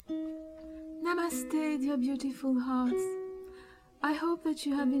Namaste, dear beautiful hearts. I hope that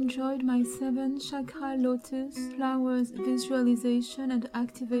you have enjoyed my 7 chakra lotus flowers visualization and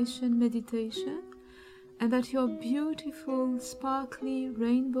activation meditation, and that your beautiful, sparkly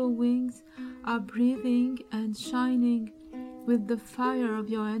rainbow wings are breathing and shining with the fire of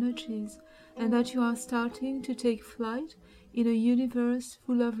your energies, and that you are starting to take flight in a universe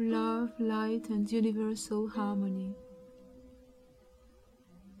full of love, light, and universal harmony.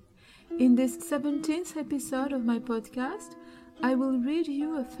 In this 17th episode of my podcast, I will read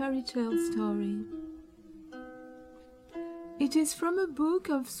you a fairy tale story. It is from a book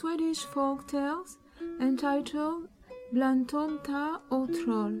of Swedish folk tales entitled Tomtar Och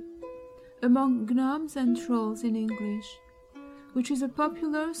Troll, among Gnomes and Trolls in English, which is a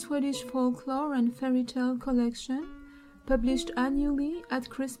popular Swedish folklore and fairy tale collection published annually at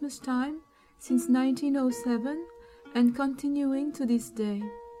Christmas time since 1907 and continuing to this day.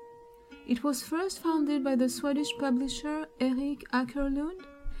 It was first founded by the Swedish publisher Helge Kjellin.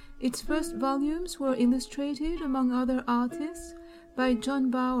 Its first volumes were illustrated, among other artists, by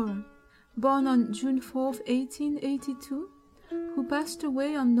John Bauer, born on June 4, 1882, who passed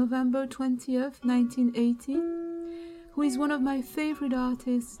away on November 20, 1980, who is one of my favorite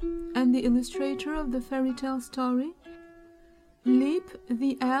artists and the illustrator of the fairy tale story Lip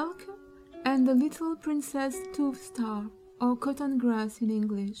the Elk and the Little Princess Tuvstarr, or Cottongrass in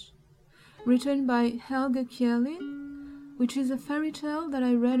English, written by Helge Kjellin, which is a fairy tale that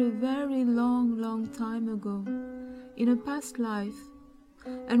I read a very long time ago, in a past life,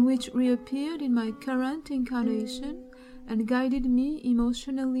 and which reappeared in my current incarnation and guided me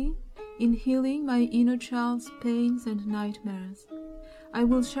emotionally in healing my inner child's pains and nightmares. I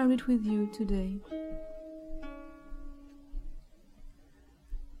will share it with you today.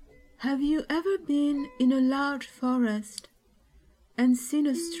 Have you ever been in a large forest and seen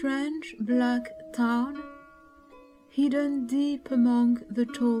a strange black town hidden deep among the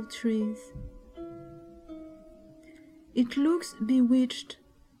tall trees? It looks bewitched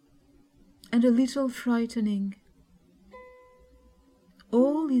and a little frightening.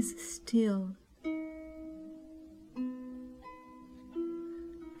 All is still.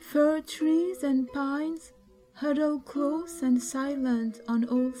 Fir trees and pines huddle close and silent on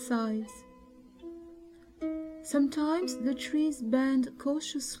all sides. Sometimes the trees bend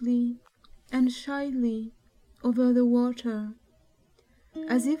cautiously and shyly over the water,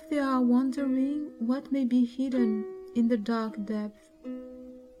 as if they are wondering what may be hidden in the dark depth.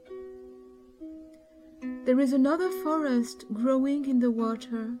 There is another forest growing in the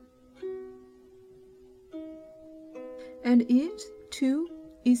water, and it, too,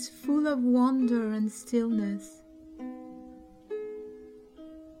 is full of wonder and stillness.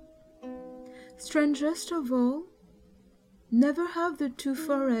 Strangest of all, never have the two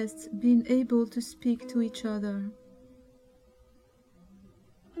forests been able to speak to each other.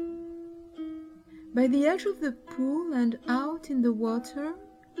 By the edge of the pool and out in the water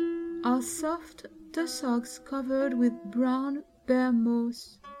are soft tussocks covered with brown bare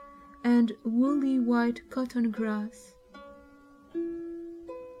moss and woolly white cotton grass.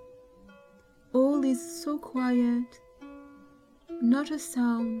 All is so quiet, not a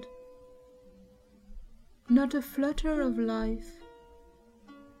sound, not a flutter of life,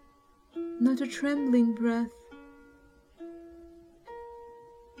 not a trembling breath.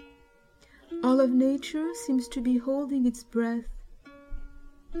 All of nature seems to be holding its breath,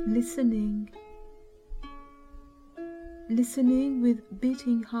 listening with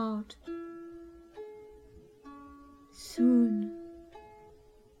beating heart. Soon.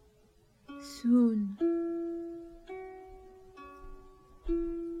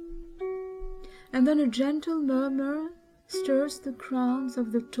 And then a gentle murmur stirs the crowns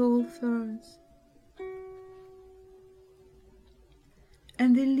of the tall firs,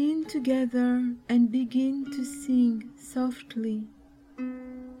 and they lean together and begin to sing softly.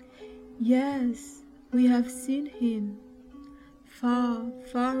 Yes, we have seen him,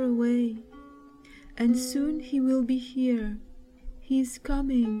 far away, and soon he will be here. He is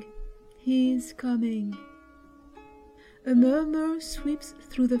coming. A murmur sweeps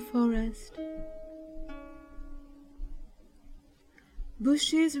through the forest.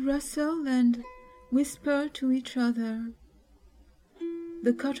 Bushes rustle and whisper to each other.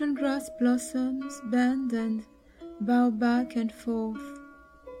 The cottongrass blossoms bend and bow back and forth.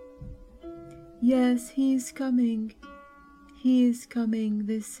 Yes, he is coming,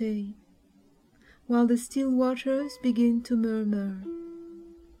 they say, while the still waters begin to murmur.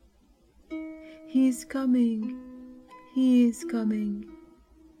 He is coming.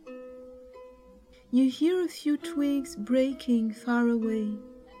 You hear a few twigs breaking far away.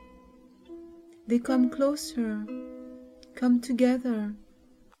 They come closer, come together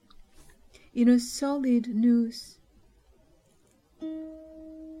in a solid noose.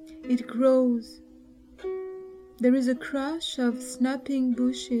 It grows. There is a crash of snapping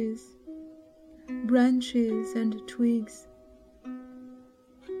bushes, branches and twigs.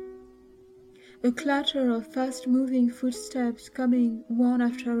 A clatter of fast-moving footsteps coming one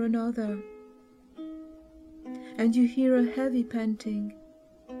after another, and you hear a heavy panting.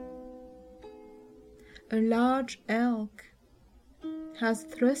 A large elk has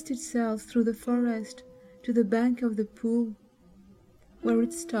thrust itself through the forest to the bank of the pool, where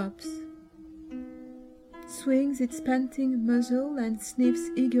it stops, swings its panting muzzle and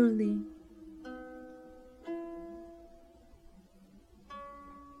sniffs eagerly.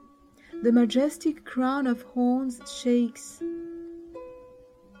 The majestic crown of horns shakes.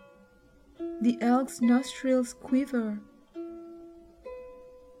 The elk's nostrils quiver,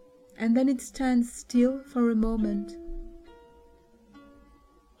 and then it stands still for a moment.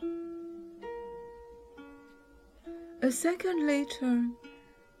 A second later,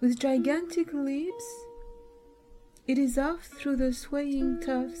 with gigantic leaps, it is off through the swaying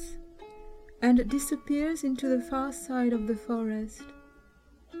tufts and disappears into the far side of the forest.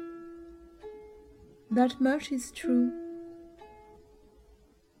 That much is true.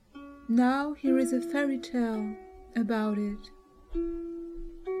 Now here is a fairy tale about it.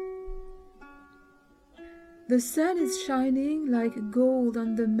 The sun is shining like gold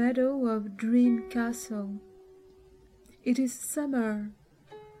on the meadow of Dream Castle. It is summer,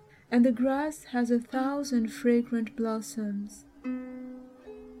 and the grass has 1,000 fragrant blossoms.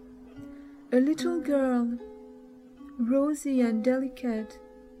 A little girl, rosy and delicate,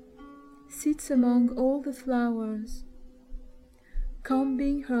 sits among all the flowers,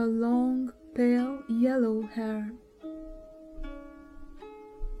 combing her long, pale yellow hair.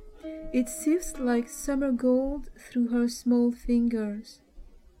 It sifts like summer gold through her small fingers.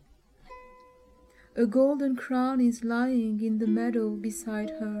 A golden crown is lying in the meadow beside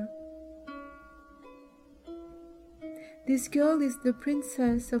her. This girl is the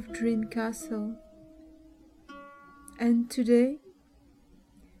princess of Dream Castle, and today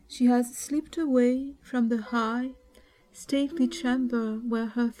she has slipped away from the high, stately chamber where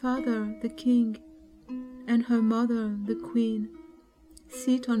her father, the king, and her mother, the queen,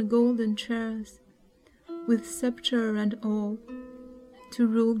 sit on golden chairs, with sceptre and all, to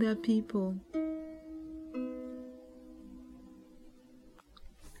rule their people.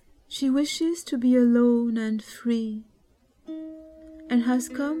 She wishes to be alone and free, and has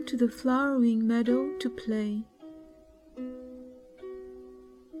come to the flowering meadow to play.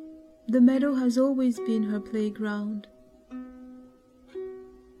 The meadow has always been her playground.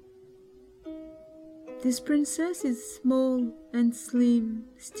 This princess is small and slim,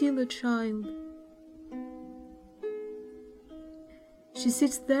 still a child. She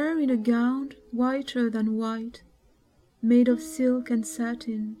sits there in a gown whiter than white, made of silk and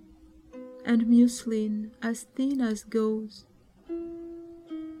satin, and muslin as thin as gauze.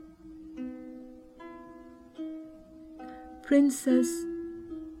 Princess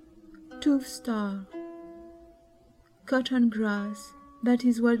Tuvstarr, Cottongrass, that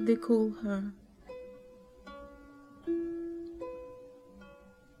is what they call her.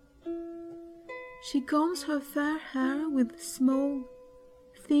 She combs her fair hair with small,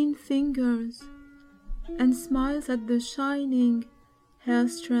 thin fingers and smiles at the shining hair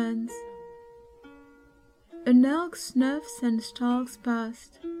strands. An elk snuffs and stalks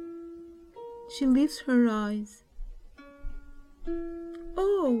past. She lifts her eyes.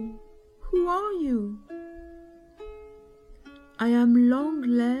 "Oh, who are you?" "I am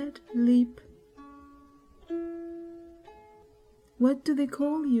Long-Legged Lip." "What do they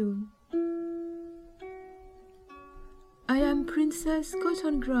call you?" "I am Princess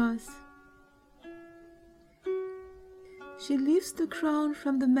Cottongrass." She lifts the crown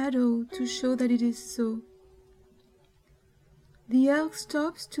from the meadow to show that it is so. The elk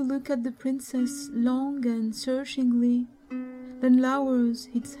stops to look at the princess long and searchingly, then lowers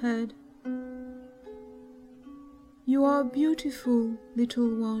its head. "You are beautiful,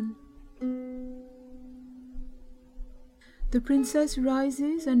 little one." The princess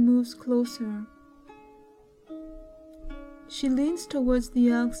rises and moves closer. She leans towards the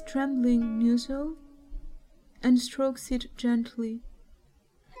elk's trembling muzzle and strokes it gently.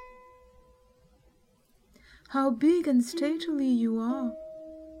 "How big and stately you are!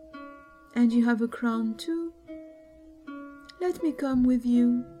 And you have a crown too. Let me come with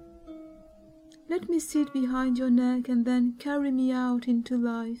you. Let me sit behind your neck and then carry me out into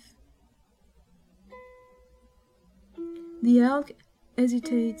life." The elk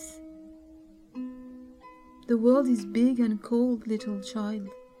hesitates. The world is big and cold, little child,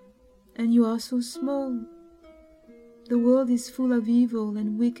 and you are so small. The world is full of evil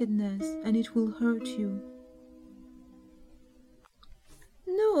and wickedness, and it will hurt you.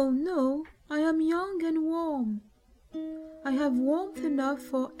 No, no, I am young and warm. I have warmth enough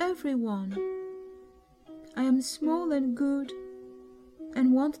for everyone. I am small and good,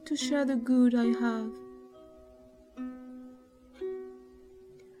 and want to share the good I have.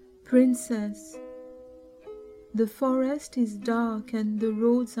 Princess, the forest is dark and the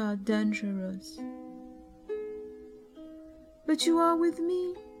roads are dangerous. But you are with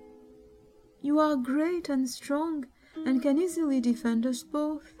me. You are great and strong and can easily defend us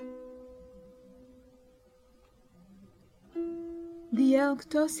both. The elk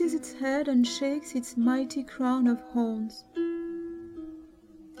tosses its head and shakes its mighty crown of horns.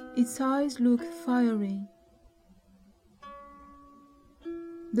 Its eyes look fiery.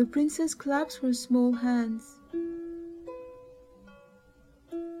 The princess claps her small hands.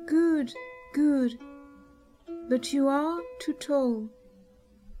 Good, good, but you are too tall.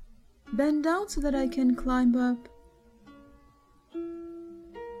 Bend down so that I can climb up.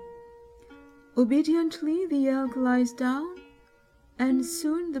 Obediently, the elk lies down, and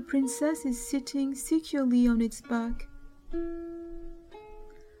soon the princess is sitting securely on its back.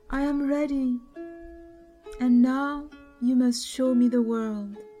 I am ready, and now you must show me the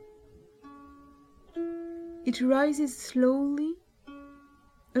world. It rises slowly,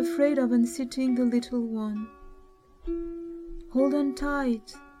 afraid of unseating the little one. Hold on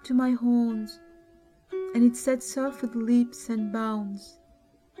tight to my horns, and it sets off with leaps and bounds.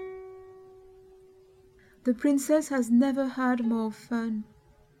 The princess has never had more fun.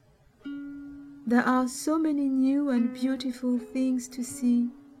 There are so many new and beautiful things to see.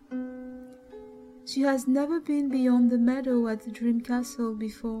 She has never been beyond the meadow at the Dream Castle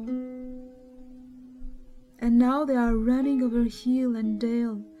before. And now they are running over hill and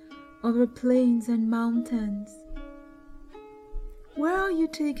dale, over plains and mountains. Where are you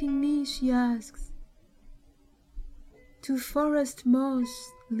taking me? She asks. To Forest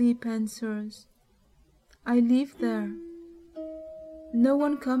Moss, Leap answers. I live there. No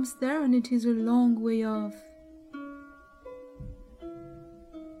one comes there, and it is a long way off.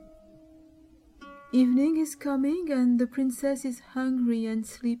 Evening is coming, and the princess is hungry and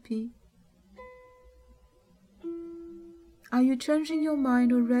sleepy. Are you changing your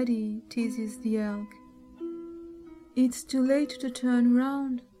mind already? Teases the elk. It's too late to turn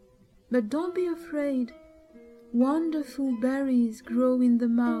round, but don't be afraid. Wonderful berries grow in the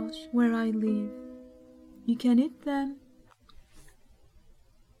marsh where I live. You can eat them.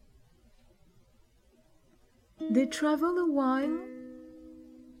 They travel a while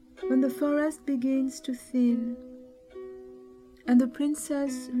when the forest begins to thin, and the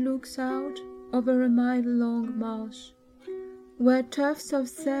princess looks out over a mile-long marsh, where tufts of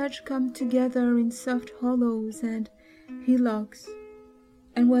sedge come together in soft hollows and hillocks,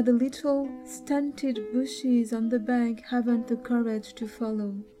 and where the little stunted bushes on the bank haven't the courage to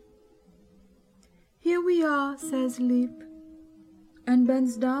follow. Here we are, says Leap, and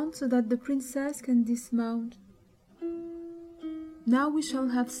bends down so that the princess can dismount. Now we shall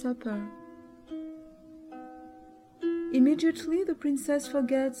have supper. Immediately the princess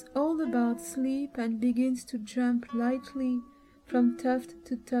forgets all about sleep and begins to jump lightly from tuft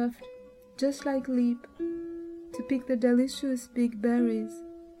to tuft, just like Leap, to pick the delicious big berries.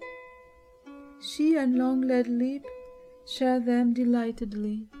 She and long-legged Leap share them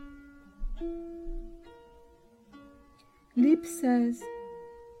delightedly. Leap says,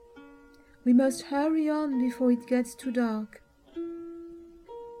 "We must hurry on before it gets too dark."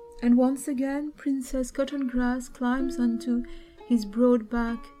 And once again Princess Cottongrass climbs onto his broad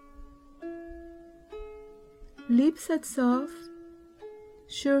back. Leap sets off,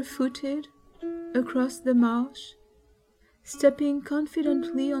 sure-footed, across the marsh, stepping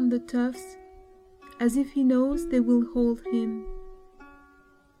confidently on the tufts as if he knows they will hold him.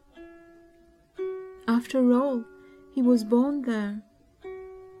 After all, he was born there.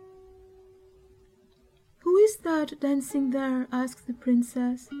 "Who is that dancing there?" asks the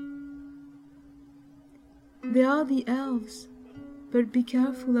princess. "They are the elves, but be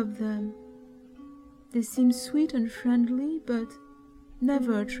careful of them. They seem sweet and friendly, but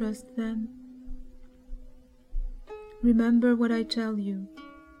never trust them. Remember what I tell you.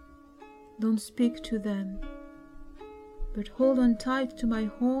 Don't speak to them, but hold on tight to my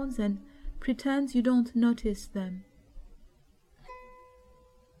horns and pretend you don't notice them."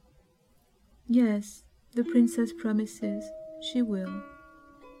 Yes, the princess promises she will.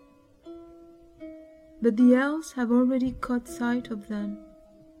 But the elves have already caught sight of them.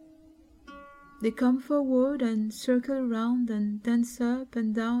 They come forward and circle round and dance up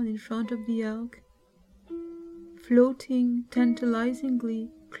and down in front of the elk, floating tantalizingly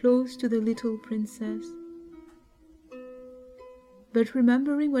close to the little princess. But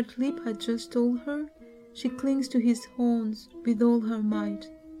remembering what Lip had just told her, she clings to his horns with all her might.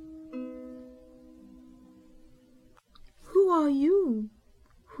 "Who are you?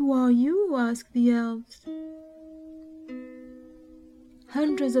 Who are you?" ask the elves.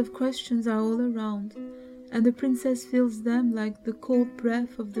 Hundreds of questions are all around, and the princess feels them like the cold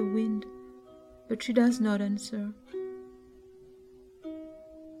breath of the wind, but she does not answer.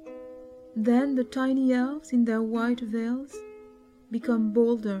 Then the tiny elves in their white veils become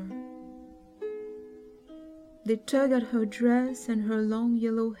bolder. They tug at her dress and her long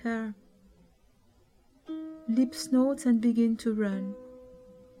yellow hair. Lip snorts and begin to run.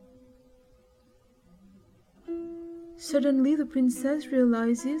 Suddenly the princess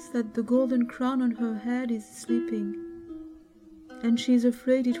realizes that the golden crown on her head is slipping, and she is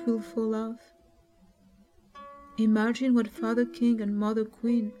afraid it will fall off. Imagine what Father King and Mother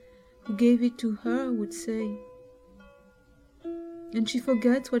Queen, who gave it to her, would say. And she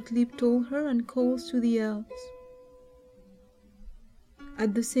forgets what Lip told her and calls to the elves,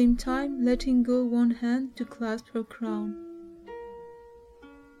 at the same time letting go one hand to clasp her crown.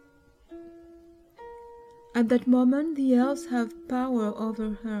 At that moment the elves have power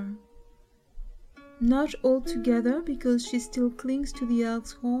over her. Not altogether, because she still clings to the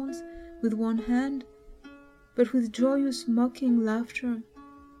elves' horns with one hand, but with joyous mocking laughter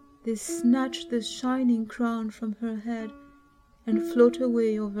they snatch the shining crown from her head and float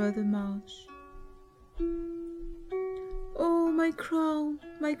away over the marsh. "Oh, my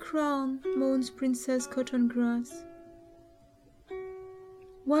crown, moans Princess Cottongrass.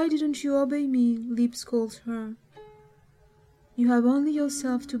 "Why didn't you obey me?" Lip scolds her. "You have only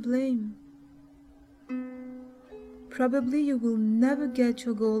yourself to blame. Probably you will never get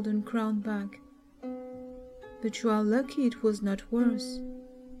your golden crown back, but you are lucky it was not worse."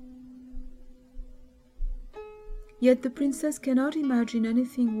 Yet the princess cannot imagine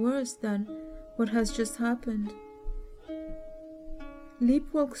anything worse than what has just happened.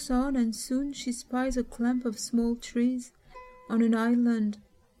 Lip walks on, and soon she spies a clump of small trees on an island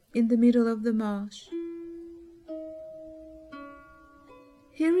in the middle of the marsh.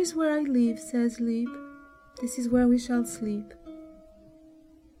 "Here is where I live," says Lip. "This is where we shall sleep."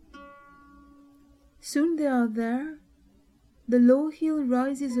 Soon they are there. The low hill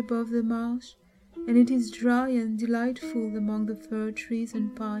rises above the marsh, and it is dry and delightful among the fir trees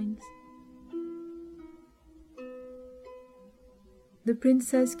and pines. The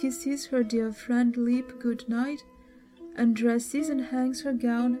princess kisses her dear friend Lip good night, undresses and hangs her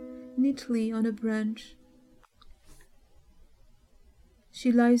gown neatly on a branch.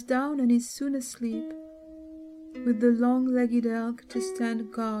 She lies down and is soon asleep, with the long-legged elk to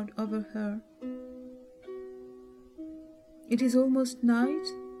stand guard over her. It is almost night.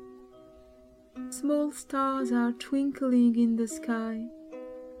 Small stars are twinkling in the sky.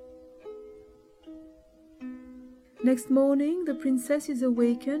 Next morning, the princess is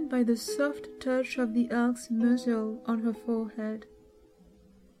awakened by the soft touch of the elk's muzzle on her forehead.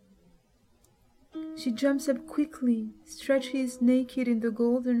 She jumps up quickly, stretches naked in the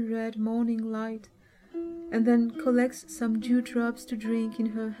golden red morning light, and then collects some dewdrops to drink in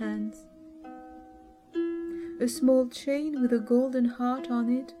her hands. A small chain with a golden heart on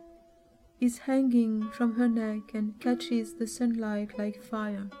it is hanging from her neck and catches the sunlight like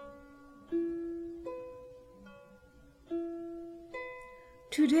fire.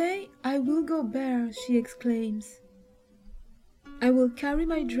 "Today I will go bare," she exclaims. "I will carry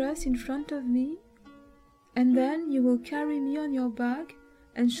my dress in front of me, and then you will carry me on your back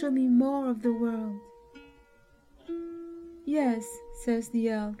and show me more of the world." "Yes," says the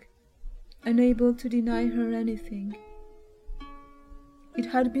elk, unable to deny her anything. It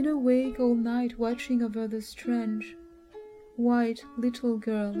had been awake all night watching over the strange, white little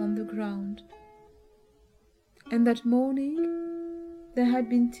girl on the ground. And that morning there had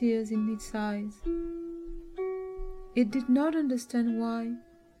been tears in its eyes. It did not understand why,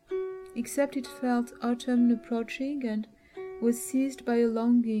 except it felt autumn approaching and was seized by a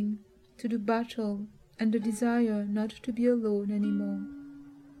longing to do battle and a desire not to be alone anymore.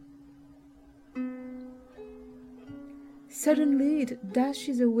 Suddenly it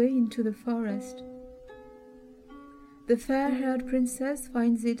dashes away into the forest. The fair-haired princess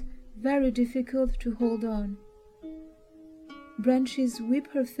finds it very difficult to hold on. Branches whip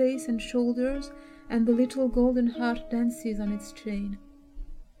her face and shoulders, and the little golden heart dances on its chain.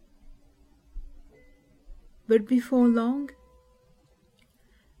 But before long,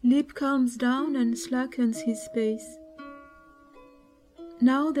 Leap calms down and slackens his pace.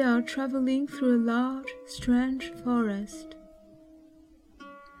 Now they are traveling through a large, strange forest.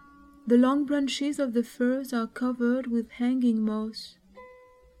 The long branches of the firs are covered with hanging moss.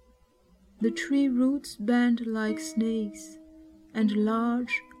 The tree roots bend like snakes, and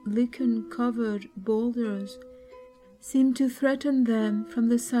large, lichen-covered boulders seem to threaten them from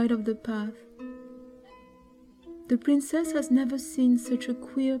the side of the path. The princess has never seen such a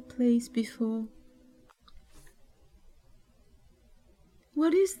queer place before.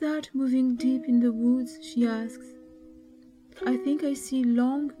 "What is that moving deep in the woods?" she asks. "I think I see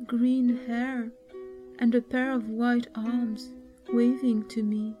long green hair and a pair of white arms waving to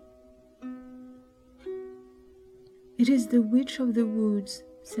me." "It is the witch of the woods,"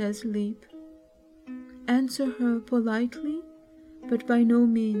 says Leap. "Answer her politely, but by no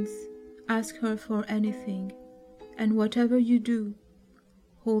means ask her for anything, and whatever you do,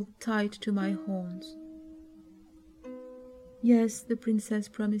 hold tight to my horns." Yes, the princess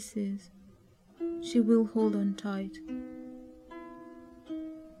promises. She will hold on tight.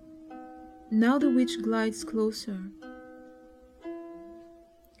 Now the witch glides closer.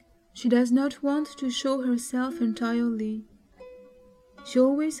 She does not want to show herself entirely. She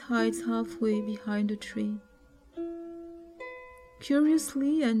always hides halfway behind a tree.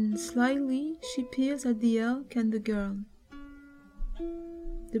 Curiously and slyly she peers at the elk and the girl.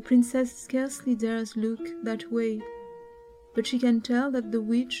 The princess scarcely dares look that way, but she can tell that the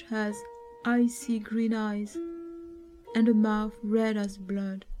witch has icy green eyes and a mouth red as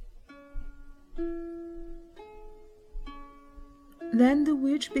blood. Then the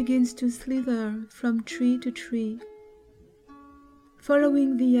witch begins to slither from tree to tree,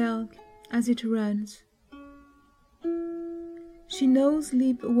 following the elk as it runs. She knows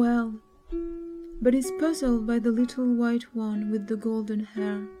Leap well, but is puzzled by the little white one with the golden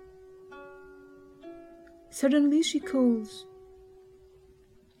hair. Suddenly she calls,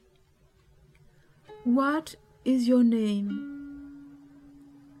 "What is your name?"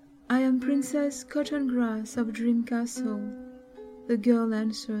 "I am Princess Cottongrass of Dream Castle," the girl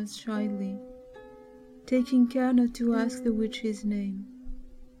answers shyly, taking care not to ask the witch's name.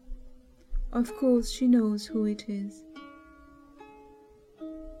 Of course she knows who it is.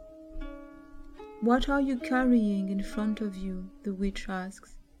 "What are you carrying in front of you?" the witch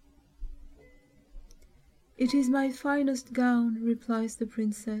asks. "It is my finest gown," replies the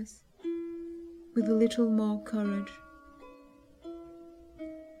princess, with a little more courage.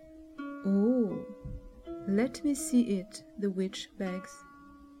 "Oh, let me see it," the witch begs.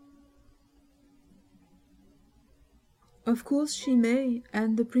 Of course she may,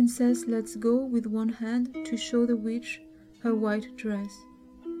 and the princess lets go with one hand to show the witch her white dress.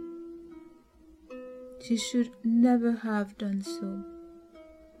 She should never have done so,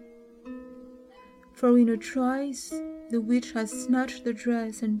 for in a trice the witch has snatched the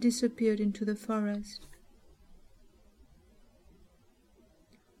dress and disappeared into the forest.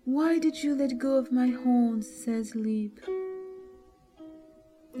 "Why did you let go of my horns?" says Leap.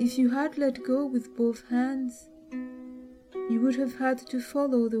 "If you had let go with both hands, you would have had to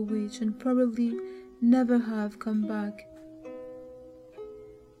follow the witch and probably never have come back."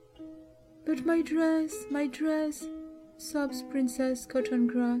 "But my dress," sobs Princess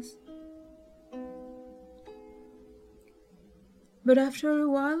Cottongrass. But after a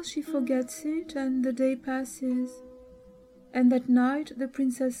while she forgets it, and the day passes, and that night the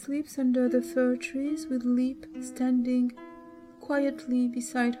princess sleeps under the fir trees with Leap standing quietly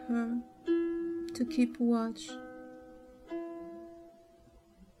beside her to keep watch.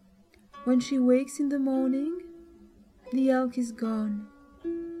 When she wakes in the morning, the elk is gone.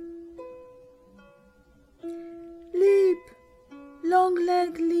 "Leap!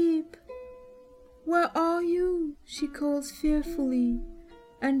 Long-leg Leap! Where are you?" she calls fearfully,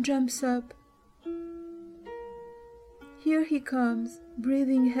 and jumps up. Here he comes,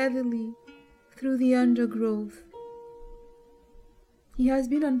 breathing heavily through the undergrowth. He has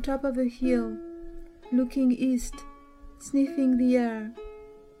been on top of a hill, looking east, sniffing the air,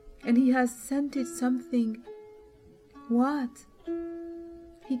 and he has scented something. What?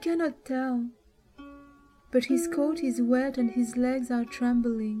 He cannot tell, but his coat is wet and his legs are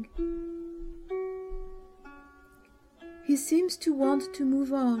trembling. He seems to want to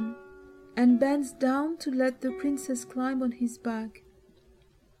move on, and bends down to let the princess climb on his back.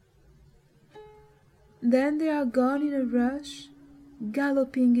 Then they are gone in a rush,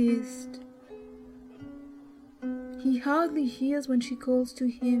 galloping east. He hardly hears when she calls to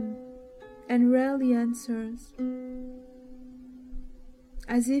him, and rarely answers.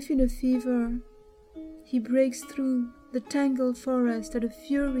 As if in a fever, he breaks through the tangled forest at a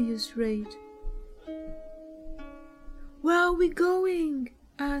furious rate. "Where are we going?"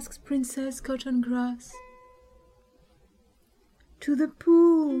 asks Princess Cottongrass. "To the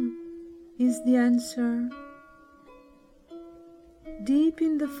pool," is the answer. "Deep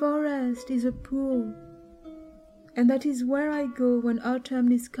in the forest is a pool, and that is where I go when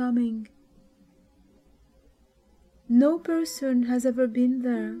autumn is coming. No person has ever been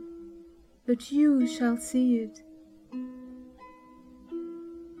there, but you shall see it."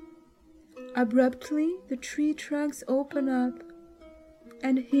 Abruptly, the tree trunks open up,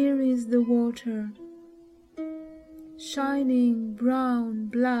 and here is the water, shining brown,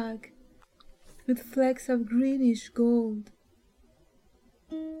 black, with flecks of greenish gold.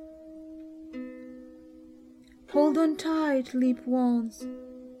 "Hold on tight," Leap warns.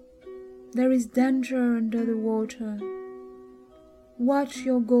 "There is danger under the water. Watch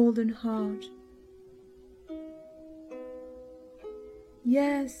your golden heart."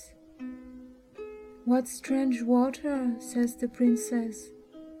 "Yes. What strange water," says the princess,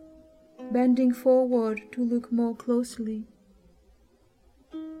 bending forward to look more closely.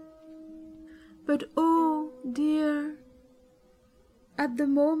 But oh dear! At the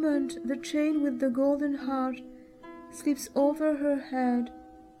moment the chain with the golden heart slips over her head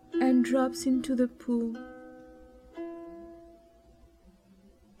and drops into the pool.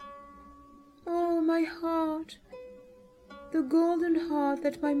 "Oh, my heart! The golden heart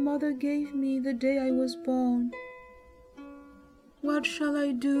that my mother gave me the day I was born. What shall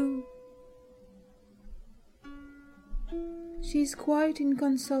I do?" She is quite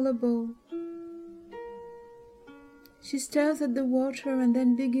inconsolable. She stares at the water and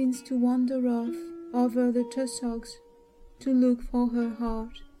then begins to wander off over the tussocks to look for her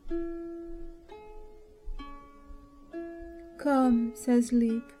heart. "Come," says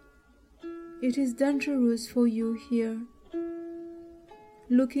Leap. "It is dangerous for you here.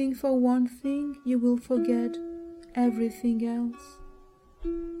 Looking for one thing, you will forget everything else."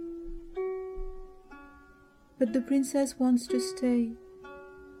 But the princess wants to stay.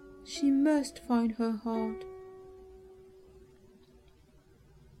 She must find her heart.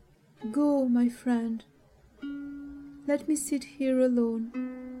 "Go, my friend. Let me sit here alone.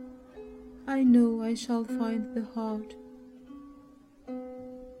 I know I shall find the heart."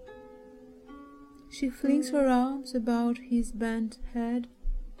 She flings her arms about his bent head,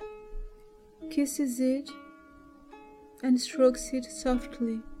 kisses it, and strokes it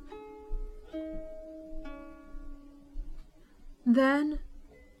softly. Then,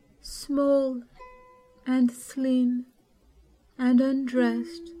 small and slim and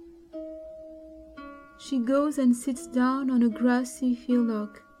undressed, she goes and sits down on a grassy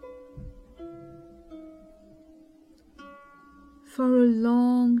hillock. For a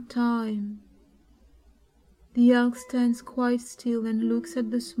long time, the elk stands quite still and looks at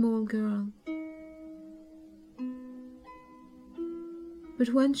the small girl.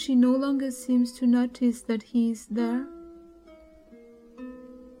 But when she no longer seems to notice that he is there,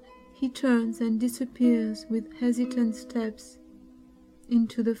 he turns and disappears with hesitant steps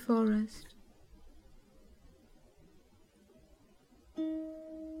into the forest.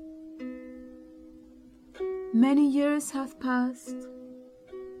 Many years have passed.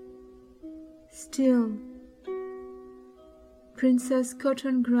 Still, Princess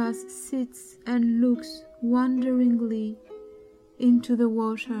Cottongrass sits and looks wonderingly into the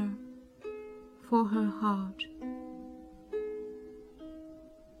water for her heart.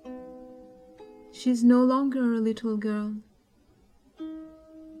 She's no longer a little girl.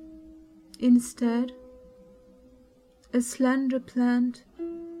 Instead, a slender plant,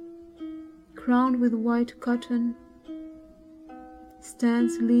 crowned with white cotton,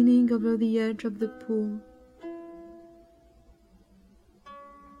 stands leaning over the edge of the pool.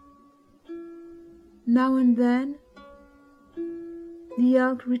 Now and then, the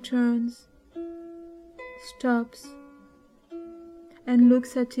elk returns, stops, and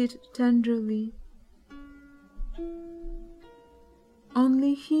looks at it tenderly.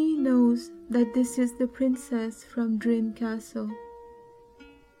 Only he knows that this is the princess from Dream Castle.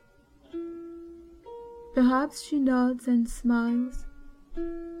 Perhaps she nods and smiles,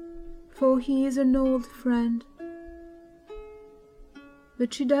 for he is an old friend.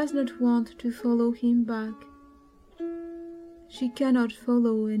 But she does not want to follow him back. She cannot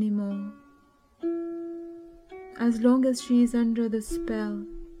follow anymore, as long as she is under the spell.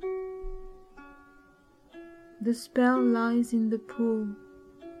 The spell lies in the pool.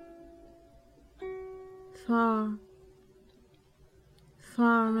 Far,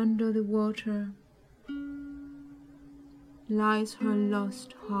 far under the water lies her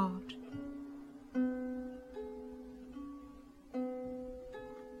lost heart.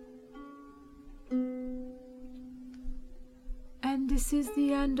 This is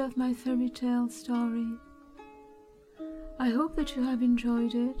the end of my fairy tale story. I hope that you have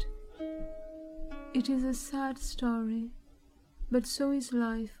enjoyed it. It is a sad story, but so is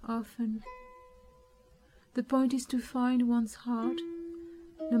life often. The point is to find one's heart,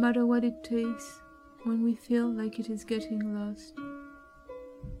 no matter what it takes, when we feel like it is getting lost.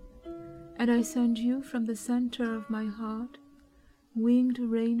 And I send you from the center of my heart winged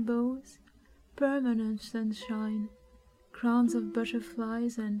rainbows, permanent sunshine, crowns of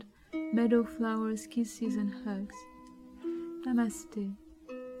butterflies, and meadow flowers, kisses and hugs. Namaste,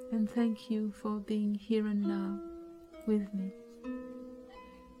 and thank you for being here and now with me.